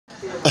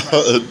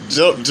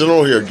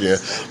General here again.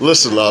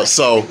 Listen,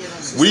 so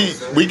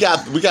we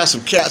got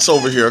some cats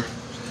over here.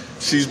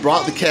 She's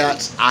brought the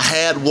cats. I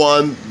had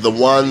one. The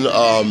one,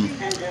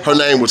 her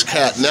name was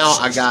Cat. Now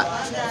I got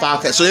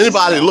 5 cats. So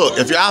anybody, look,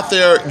 if you're out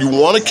there, you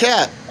want a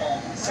cat,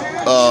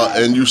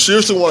 and you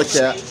seriously want a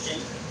cat,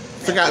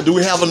 figure out, do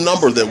we have a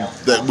number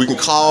that we can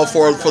call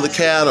for the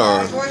cat,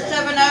 or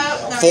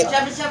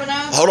 770.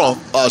 Hold on,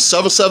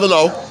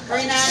 770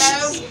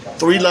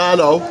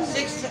 390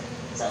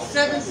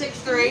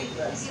 763.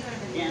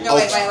 No,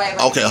 wait.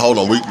 Okay, hold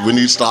on. We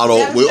need to start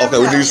over. We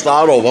need to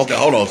start over. Okay,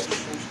 hold on.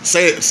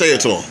 Say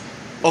it to him.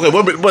 Okay,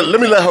 but let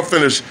me let her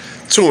finish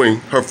chewing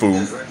her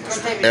food.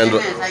 And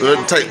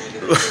take.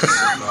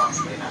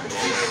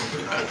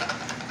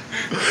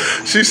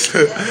 She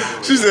said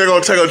it's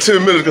gonna take her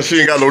 10 minutes because she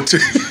ain't got no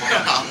teeth.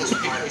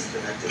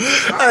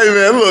 Hey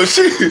man, look,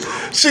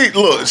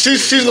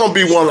 she's gonna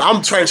be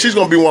one. She's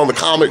gonna be one of the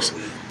comics.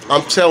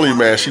 I'm telling you,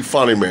 man, she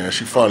funny, man.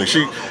 She funny.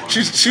 She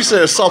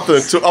said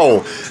something to.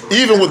 Oh,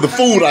 even with the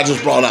food I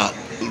just brought out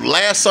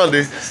last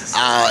Sunday.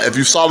 If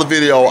you saw the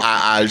video,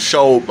 I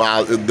showed.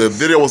 The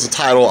video was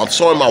entitled "I'm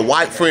showing my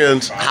white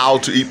friends how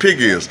to eat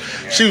pig ears."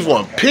 She was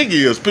one pig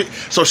ears.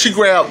 So she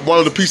grabbed one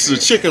of the pieces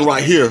of chicken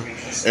right here,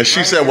 and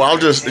she said, "Well,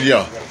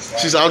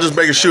 She said, "I'm just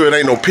making sure it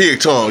ain't no pig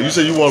tongue." You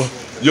said you want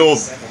your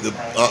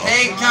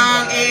pig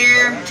tongue,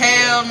 ear,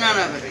 tail, none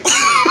of it.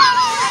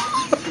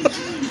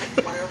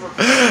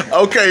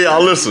 Okay,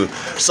 y'all, listen.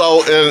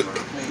 So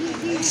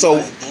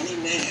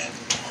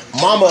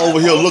Mama over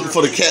here looking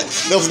for the cat.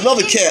 There was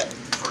another cat.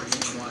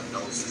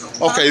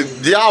 Okay,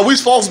 y'all, we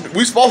supposed to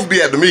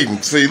be at the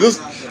meeting. See, this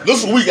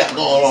is what we got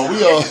going on.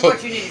 This is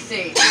what you need to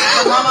see.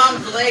 My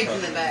mom's legs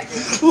in the back.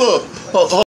 Look.